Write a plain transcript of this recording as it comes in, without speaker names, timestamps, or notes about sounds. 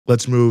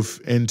let's move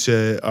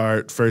into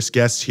our first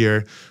guest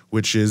here,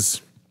 which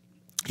is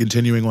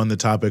continuing on the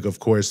topic, of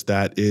course,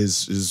 that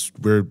is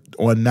we're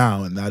on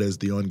now, and that is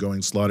the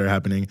ongoing slaughter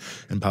happening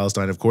in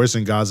Palestine, of course,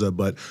 in Gaza,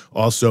 but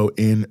also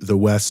in the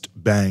West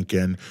Bank.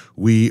 And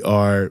we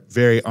are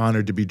very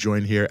honored to be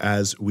joined here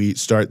as we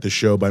start the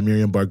show by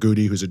Mariam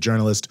Barghouti, who's a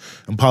journalist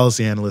and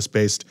policy analyst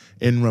based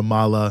in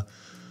Ramallah.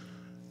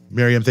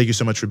 Mariam, thank you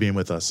so much for being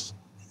with us.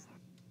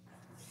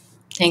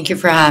 Thank you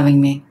for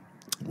having me.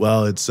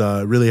 Well, it's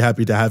really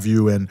happy to have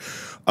you. And,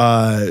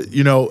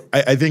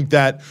 I think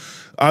that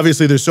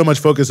obviously there's so much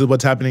focus on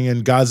what's happening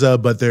in Gaza,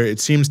 but it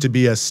seems to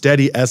be a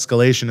steady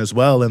escalation as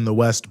well in the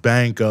West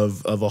Bank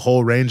of a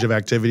whole range of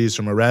activities,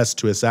 from arrests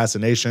to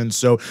assassinations.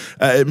 So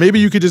maybe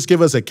you could just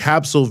give us a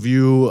capsule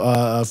view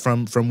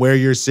from where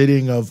you're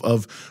sitting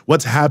of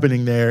what's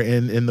happening there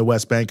in the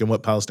West Bank and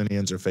what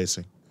Palestinians are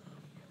facing.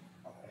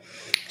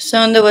 So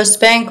in the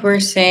West Bank, we're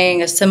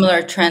seeing a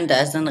similar trend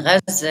as in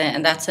Gaza,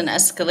 and that's an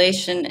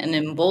escalation and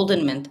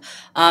emboldenment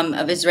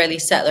of Israeli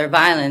settler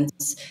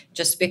violence,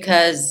 just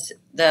because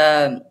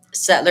the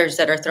settlers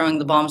that are throwing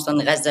the bombs on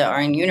Gaza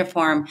are in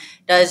uniform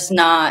does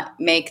not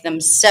make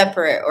them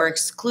separate or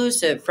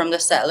exclusive from the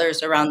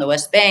settlers around the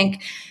West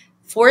Bank,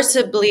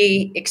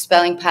 forcibly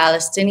expelling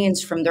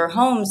Palestinians from their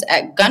homes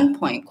at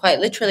gunpoint, quite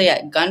literally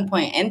at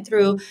gunpoint, and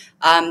through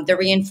the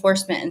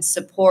reinforcement and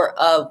support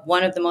of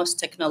one of the most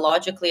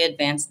technologically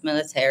advanced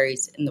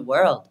militaries in the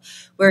world.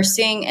 We're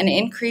seeing an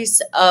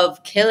increase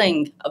of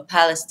killing of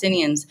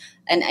Palestinians.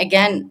 And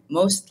again,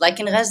 most,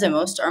 like in Gaza,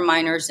 most are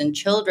minors and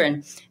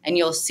children. And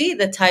you'll see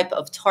the type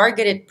of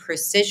targeted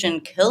precision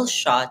kill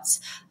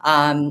shots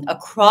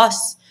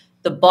across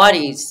the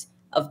bodies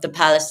of the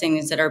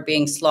Palestinians that are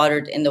being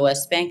slaughtered in the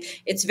West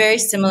Bank. It's very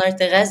similar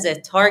to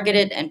Gaza,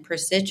 targeted and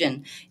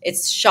precision.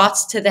 It's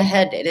shots to the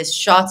head. It is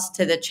shots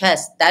to the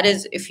chest. That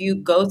is, if you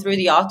go through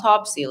the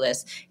autopsy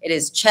list, it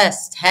is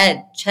chest,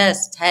 head,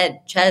 chest,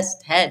 head,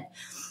 chest, head.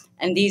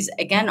 And these,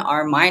 again,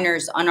 are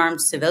minors,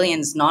 unarmed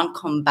civilians,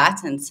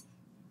 non-combatants.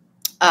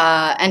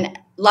 And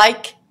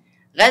like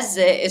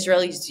Gaza, Israel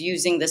is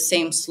using the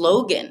same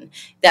slogan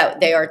that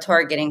they are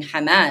targeting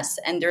Hamas,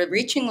 and they're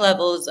reaching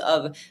levels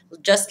of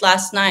just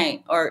last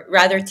night, or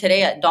rather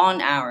today at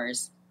dawn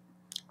hours.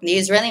 The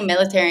Israeli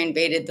military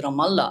invaded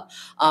Ramallah,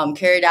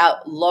 carried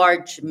out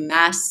large,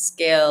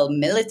 mass-scale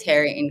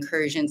military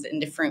incursions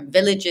in different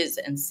villages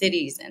and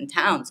cities and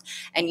towns.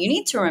 And you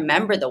need to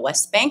remember the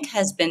West Bank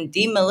has been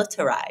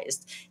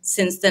demilitarized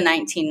since the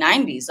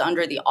 1990s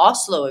under the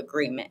Oslo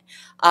Agreement.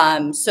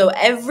 So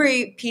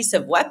every piece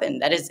of weapon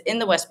that is in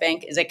the West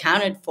Bank is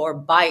accounted for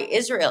by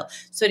Israel.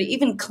 So to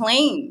even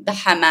claim the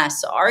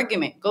Hamas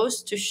argument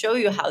goes to show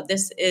you how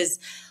this is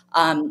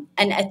an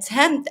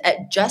attempt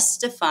at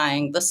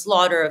justifying the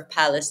slaughter of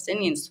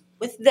Palestinians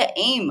with the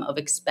aim of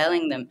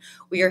expelling them.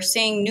 We are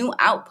seeing new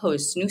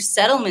outposts, new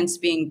settlements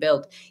being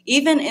built,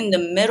 even in the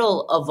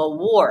middle of a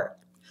war.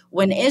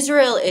 When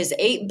Israel is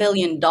 $8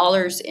 billion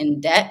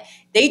in debt,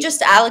 they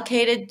just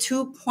allocated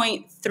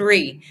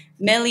 2.3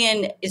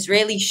 million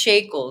Israeli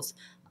shekels,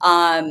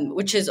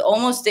 which is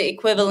almost the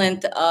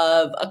equivalent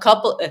of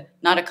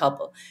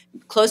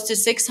close to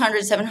 $600,000,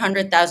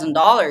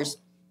 $700,000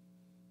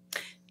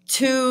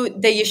 to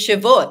the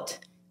yeshivot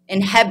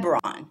in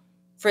Hebron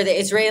for the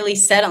Israeli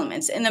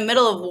settlements in the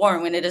middle of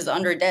war when it is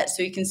under debt.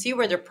 So you can see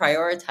where they're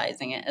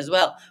prioritizing it as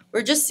well.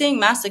 We're just seeing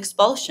mass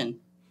expulsion.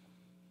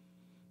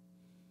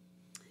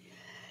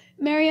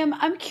 Mariam,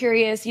 I'm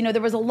curious,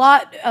 there was a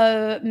lot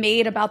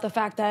made about the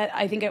fact that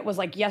I think it was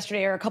like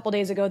yesterday or a couple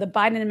days ago, the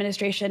Biden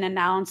administration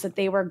announced that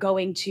they were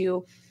going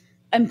to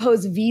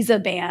impose visa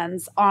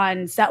bans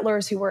on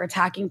settlers who were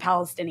attacking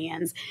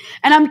Palestinians.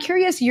 And I'm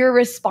curious your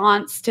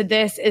response to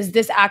this. Is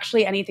this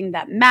actually anything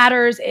that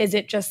matters? Is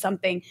it just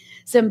something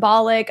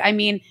symbolic? I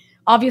mean,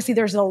 obviously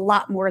there's a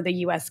lot more the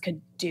U.S.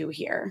 could do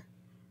here.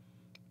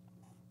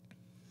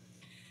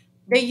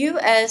 The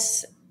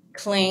U.S.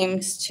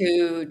 claims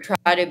to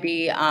try to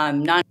be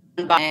non-biased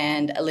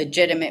and a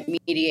legitimate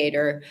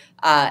mediator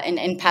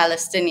in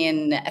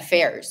Palestinian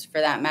affairs, for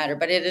that matter.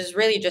 But it is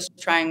really just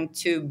trying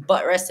to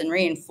buttress and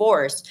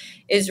reinforce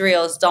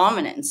Israel's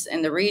dominance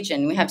in the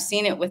region. We have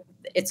seen it with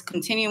its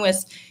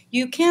continuous.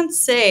 You can't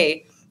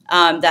say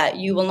that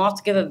you will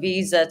not give a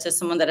visa to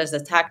someone that has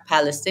attacked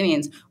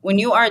Palestinians when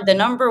you are the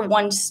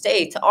 #1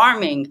 state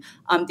arming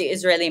the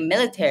Israeli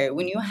military,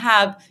 when you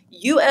have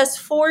U.S.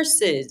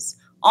 forces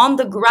on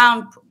the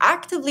ground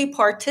actively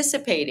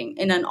participating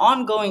in an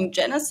ongoing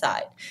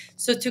genocide.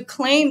 So to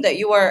claim that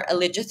you are a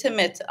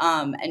legitimate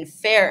and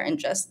fair and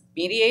just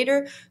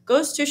mediator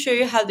goes to show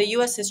you how the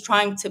U.S. is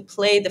trying to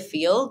play the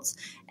fields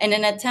in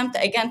an attempt,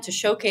 again, to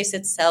showcase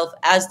itself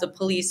as the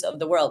police of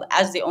the world,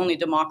 as the only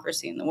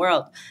democracy in the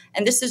world.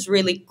 And this is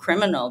really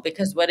criminal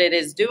because what it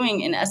is doing,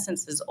 in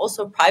essence, is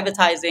also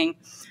privatizing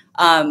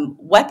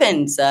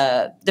weapons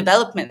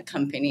development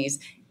companies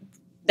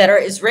that are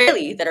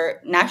Israeli, that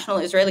are national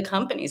Israeli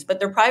companies, but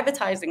they're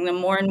privatizing them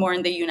more and more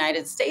in the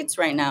United States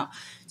right now.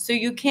 So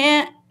you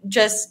can't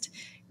just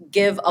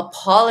give a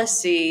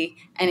policy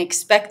and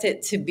expect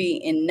it to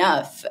be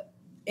enough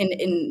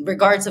in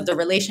regards of the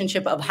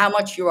relationship of how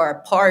much you are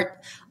a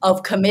part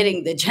of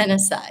committing the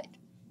genocide.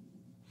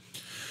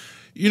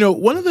 You know,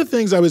 one of the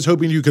things I was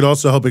hoping you could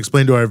also help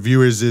explain to our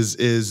viewers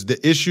is the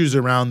issues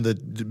around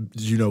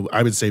the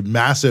I would say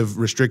massive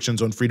restrictions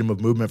on freedom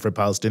of movement for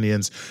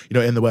Palestinians,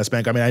 in the West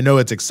Bank. I mean, I know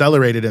it's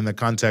accelerated in the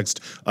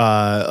context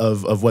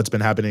of what's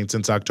been happening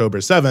since October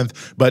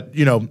 7th, but,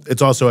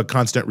 it's also a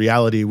constant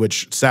reality,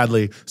 which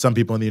sadly some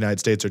people in the United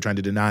States are trying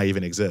to deny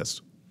even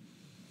exists.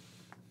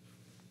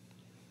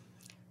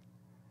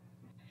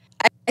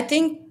 I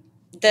think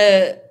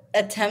the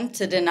attempt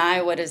to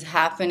deny what is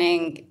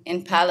happening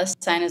in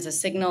Palestine is a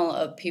signal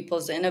of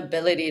people's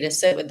inability to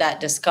sit with that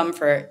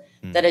discomfort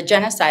that a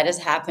genocide is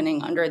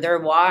happening under their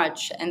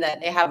watch and that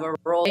they have a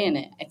role in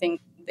it. I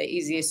think the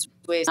easiest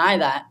way to deny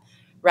that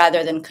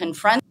rather than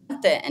confront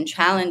it and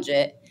challenge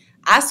it.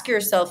 Ask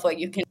yourself what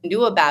you can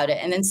do about it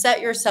and then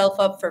set yourself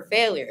up for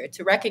failure,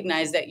 to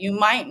recognize that you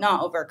might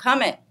not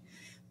overcome it,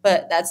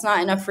 but that's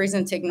not enough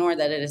reason to ignore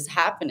that it is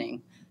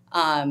happening.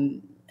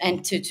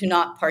 And to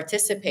not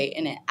participate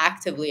in it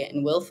actively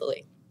and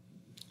willfully.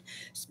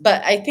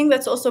 But I think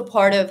that's also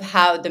part of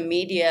how the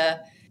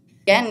media,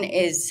 again,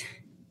 is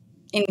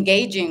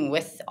engaging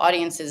with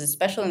audiences,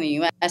 especially in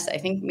the US. I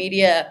think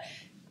media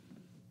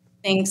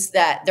thinks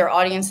that their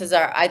audiences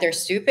are either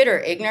stupid or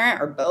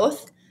ignorant or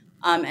both.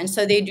 And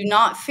so they do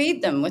not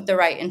feed them with the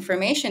right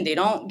information. They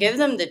don't give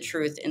them the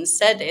truth.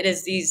 Instead, it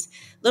is these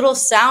little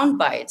sound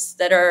bites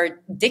that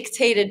are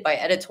dictated by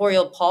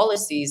editorial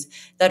policies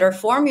that are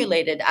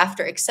formulated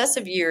after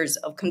excessive years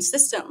of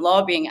consistent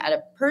lobbying at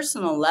a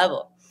personal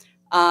level.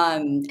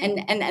 And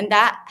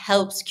that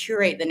helps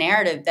curate the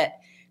narrative that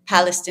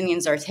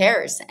Palestinians are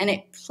terrorists. And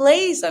it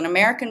plays on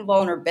American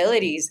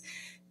vulnerabilities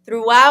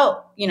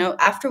throughout,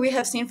 after we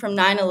have seen from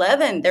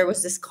 9/11, there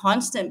was this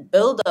constant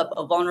buildup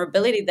of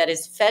vulnerability that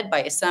is fed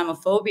by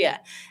Islamophobia.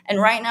 And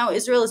right now,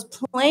 Israel is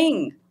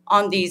playing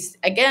on these,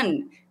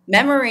 again,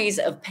 memories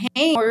of pain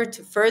in order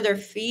to further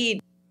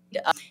feed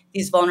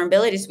these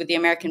vulnerabilities with the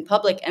American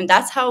public. And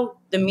that's how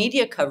the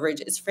media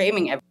coverage is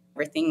framing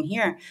everything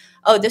here.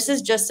 Oh, this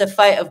is just a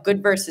fight of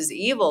good versus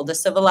evil, the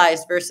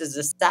civilized versus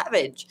the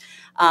savage.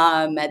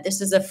 This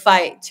is a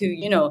fight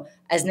to,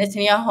 as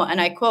Netanyahu,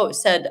 and I quote,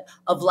 said,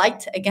 of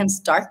light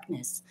against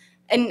darkness.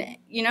 And,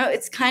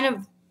 it's kind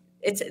of,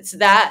 it's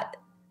that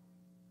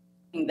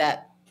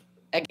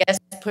I guess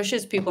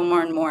pushes people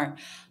more and more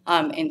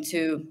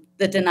into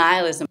the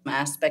denialism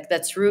aspect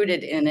that's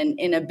rooted in an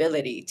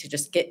inability to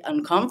just get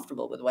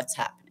uncomfortable with what's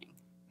happening.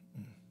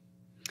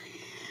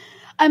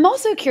 I'm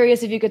also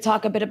curious if you could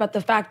talk a bit about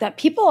the fact that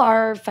people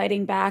are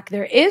fighting back.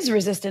 There is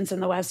resistance in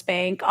the West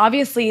Bank.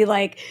 Obviously,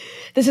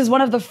 this is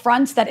one of the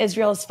fronts that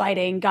Israel is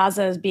fighting,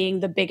 Gaza as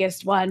being the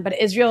biggest one, but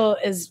Israel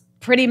is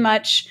pretty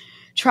much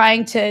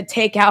trying to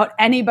take out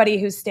anybody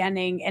who's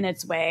standing in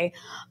its way.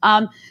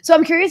 So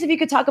I'm curious if you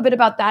could talk a bit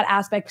about that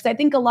aspect, because I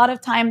think a lot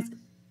of times,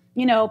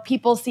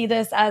 people see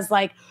this as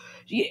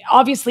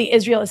obviously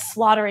Israel is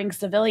slaughtering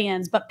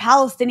civilians, but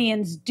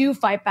Palestinians do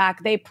fight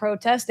back. They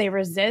protest, they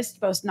resist,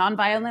 both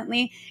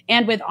nonviolently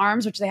and with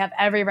arms, which they have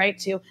every right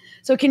to.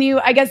 So can you,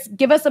 I guess,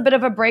 give us a bit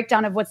of a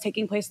breakdown of what's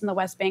taking place in the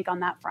West Bank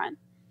on that front?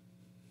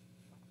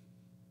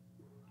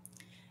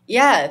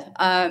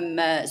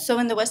 Yeah. So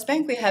in the West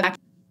Bank, we have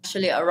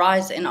actually a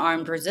rise in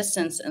armed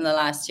resistance in the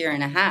last year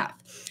and a half.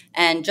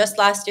 And just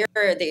last year,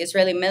 the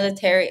Israeli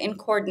military, in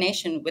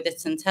coordination with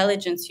its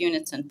intelligence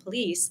units and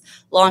police,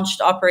 launched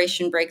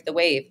Operation Break the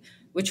Wave,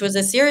 which was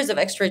a series of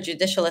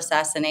extrajudicial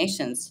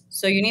assassinations.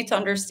 So you need to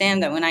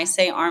understand that when I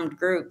say armed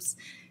groups,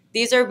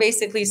 these are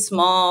basically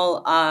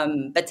small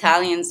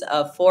battalions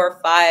of 4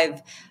 or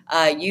 5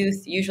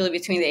 youth, usually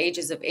between the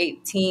ages of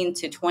 18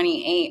 to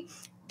 28,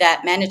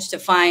 that manage to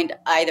find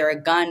either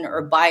a gun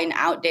or buy an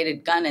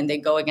outdated gun, and they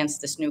go against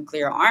this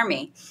nuclear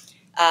army.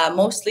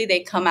 Mostly they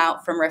come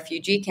out from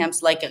refugee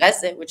camps like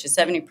Gaza, which is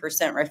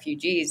 70%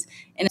 refugees,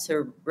 and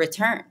to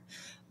return.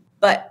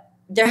 But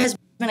there has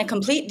been a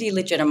complete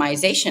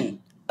delegitimization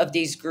of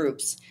these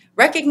groups,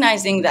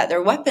 recognizing that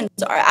their weapons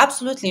are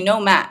absolutely no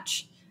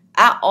match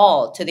at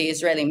all to the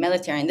Israeli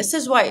military. And this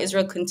is why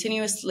Israel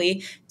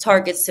continuously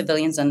targets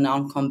civilians and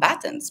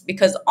non-combatants,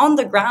 because on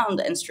the ground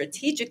and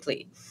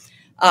strategically,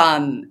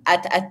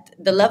 at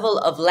the level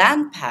of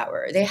land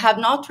power, they have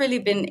not really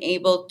been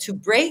able to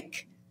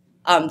break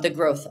the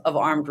growth of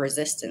armed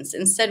resistance.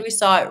 Instead, we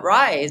saw it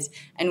rise,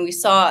 and we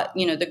saw,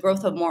 the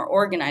growth of more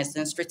organized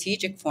and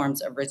strategic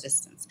forms of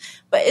resistance.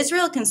 But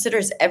Israel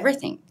considers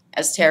everything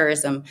as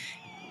terrorism.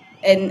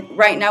 And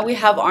right now we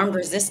have armed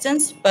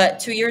resistance, but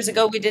 2 years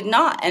ago we did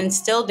not. And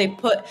still they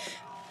put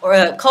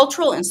a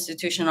cultural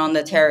institution on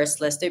the terrorist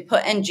list. They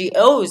put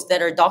NGOs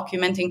that are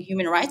documenting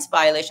human rights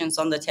violations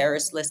on the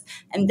terrorist list,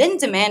 and then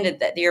demanded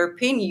that the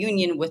European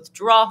Union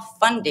withdraw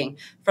funding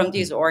from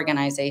these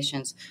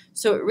organizations.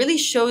 So it really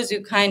shows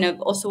you kind of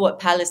also what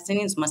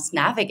Palestinians must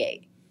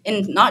navigate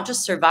in not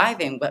just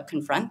surviving, but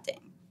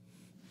confronting.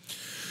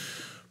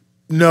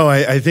 No,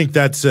 I think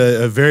that's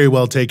a very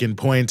well taken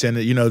point. And,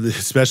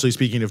 especially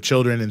speaking of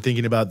children and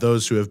thinking about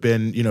those who have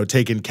been,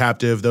 taken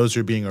captive, those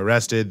who are being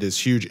arrested,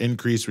 this huge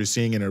increase we're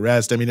seeing in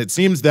arrest. I mean, it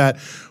seems that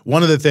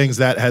one of the things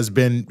that has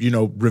been,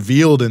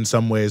 revealed in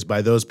some ways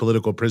by those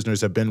political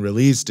prisoners have been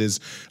released is,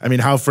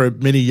 how for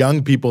many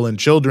young people and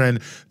children,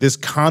 this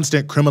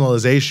constant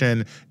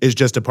criminalization is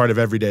just a part of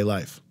everyday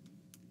life.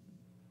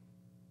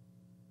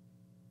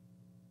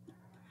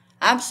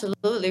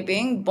 Absolutely.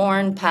 Being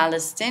born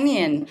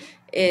Palestinian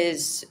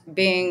is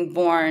being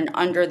born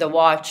under the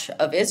watch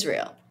of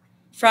Israel.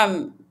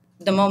 From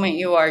the moment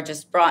you are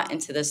just brought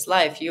into this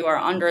life, you are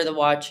under the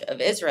watch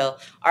of Israel.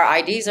 Our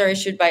IDs are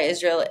issued by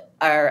Israel.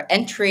 Our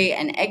entry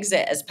and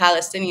exit as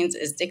Palestinians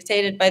is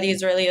dictated by the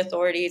Israeli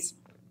authorities.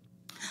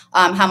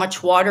 How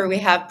much water we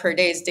have per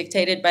day is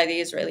dictated by the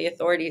Israeli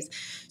authorities.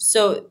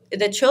 So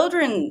the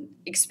children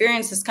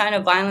experience this kind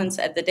of violence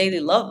at the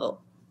daily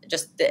level.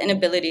 Just the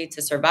inability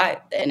to survive,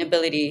 the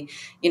inability,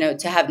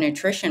 to have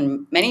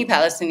nutrition. Many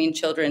Palestinian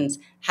children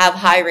have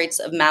high rates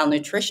of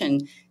malnutrition.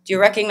 Do you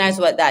recognize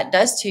what that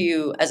does to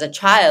you as a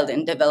child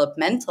in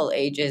developmental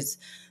ages?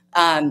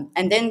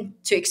 And then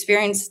to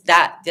experience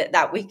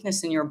that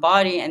weakness in your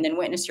body and then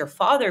witness your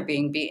father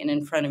being beaten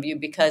in front of you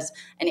because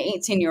an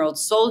 18-year-old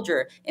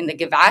soldier in the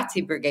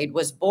Givati brigade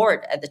was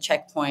bored at the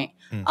checkpoint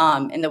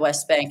in the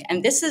West Bank.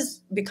 And this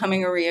is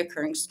becoming a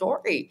reoccurring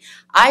story.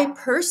 I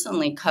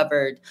personally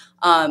covered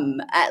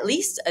at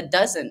least a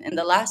dozen in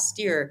the last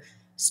year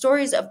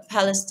stories of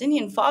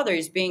Palestinian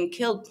fathers being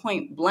killed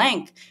point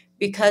blank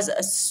because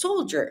a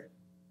soldier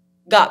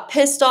got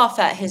pissed off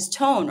at his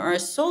tone, or a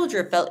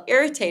soldier felt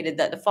irritated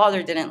that the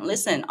father didn't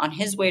listen on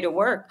his way to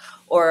work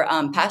or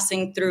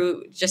passing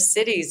through just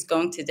cities,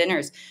 going to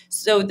dinners.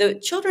 So the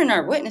children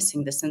are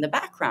witnessing this in the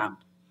background.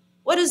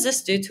 What does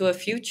this do to a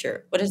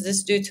future? What does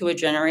this do to a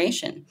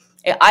generation?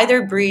 It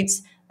either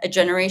breeds a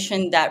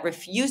generation that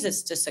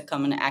refuses to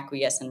succumb and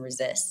acquiesce and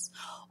resist,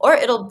 or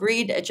it'll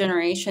breed a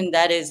generation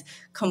that is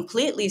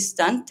completely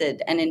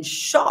stunted and in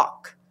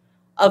shock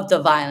of the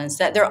violence,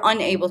 that they're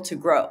unable to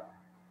grow.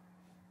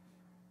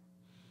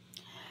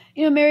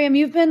 Mariam,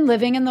 you've been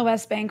living in the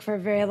West Bank for a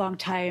very long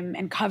time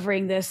and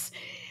covering this.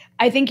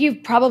 I think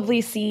you've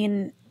probably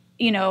seen,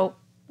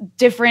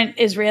 different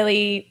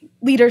Israeli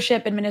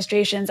leadership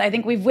administrations. I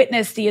think we've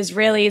witnessed the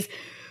Israelis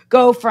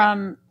go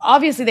from,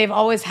 obviously they've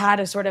always had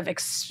a sort of,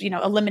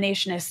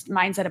 eliminationist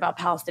mindset about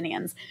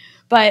Palestinians,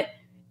 but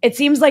it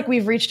seems like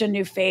we've reached a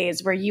new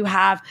phase where you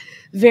have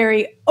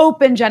very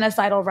open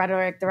genocidal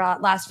rhetoric throughout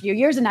the last few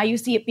years, and now you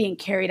see it being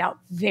carried out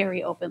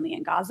very openly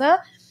in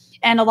Gaza.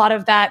 And a lot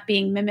of that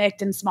being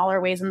mimicked in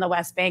smaller ways in the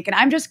West Bank. And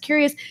I'm just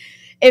curious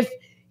if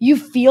you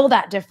feel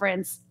that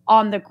difference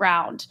on the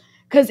ground.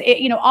 Because,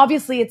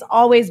 obviously it's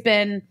always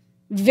been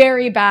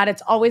very bad.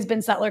 It's always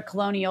been settler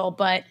colonial.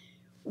 But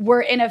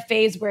we're in a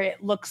phase where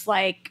it looks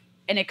like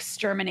an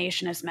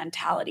exterminationist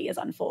mentality is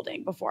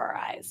unfolding before our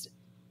eyes.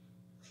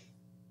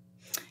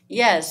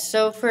 Yes,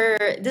 so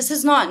this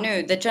is not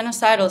new. The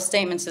genocidal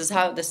statements is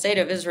how the state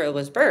of Israel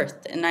was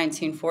birthed in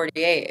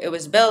 1948. It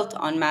was built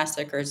on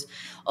massacres.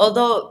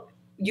 Although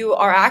you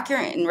are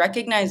accurate in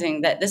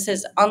recognizing that this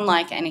is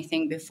unlike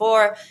anything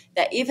before,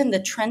 that even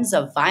the trends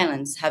of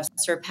violence have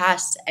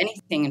surpassed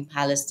anything in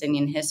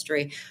Palestinian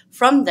history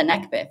from the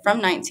Nakba, from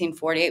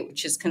 1948,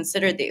 which is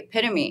considered the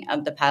epitome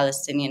of the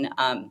Palestinian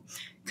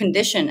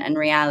condition and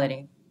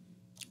reality.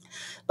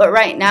 But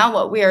right now,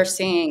 what we are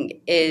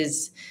seeing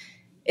is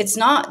it's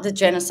not the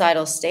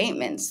genocidal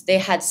statements. They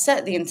had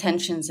set the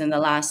intentions in the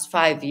last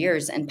 5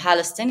 years, and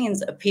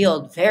Palestinians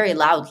appealed very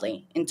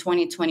loudly in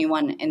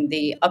 2021 in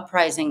the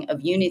uprising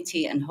of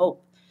unity and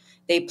hope.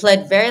 They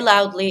pled very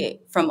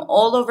loudly from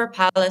all over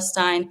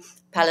Palestine,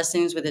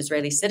 Palestinians with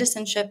Israeli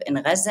citizenship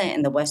in Gaza,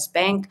 in the West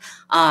Bank,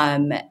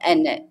 and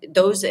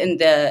those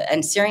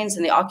and Syrians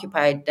in the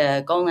occupied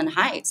Golan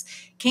Heights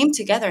came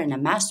together in a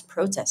mass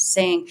protest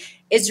saying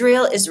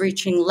Israel is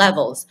reaching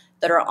levels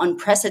that are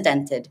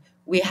unprecedented.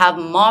 We have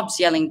mobs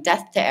yelling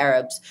death to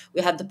Arabs.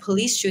 We have the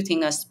police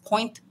shooting us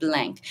point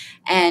blank.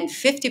 And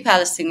 50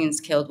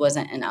 Palestinians killed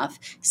wasn't enough.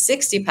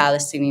 60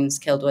 Palestinians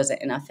killed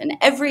wasn't enough. And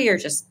every year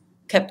just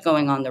kept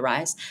going on the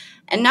rise.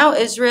 And now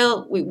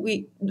Israel,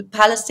 the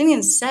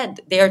Palestinians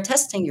said they are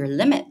testing your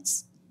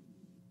limits.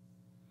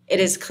 It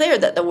is clear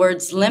that the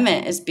word's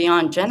limit is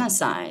beyond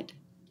genocide.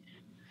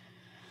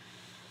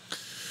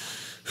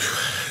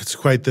 It's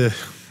quite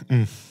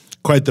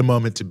the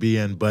moment to be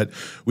in, but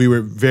we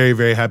were very,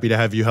 very happy to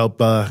have you help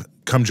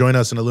come join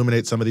us and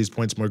illuminate some of these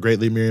points more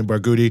greatly. Mariam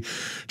Barghouti,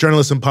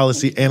 journalist and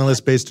policy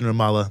analyst based in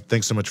Ramallah.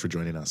 Thanks so much for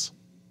joining us.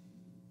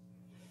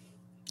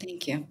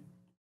 Thank you.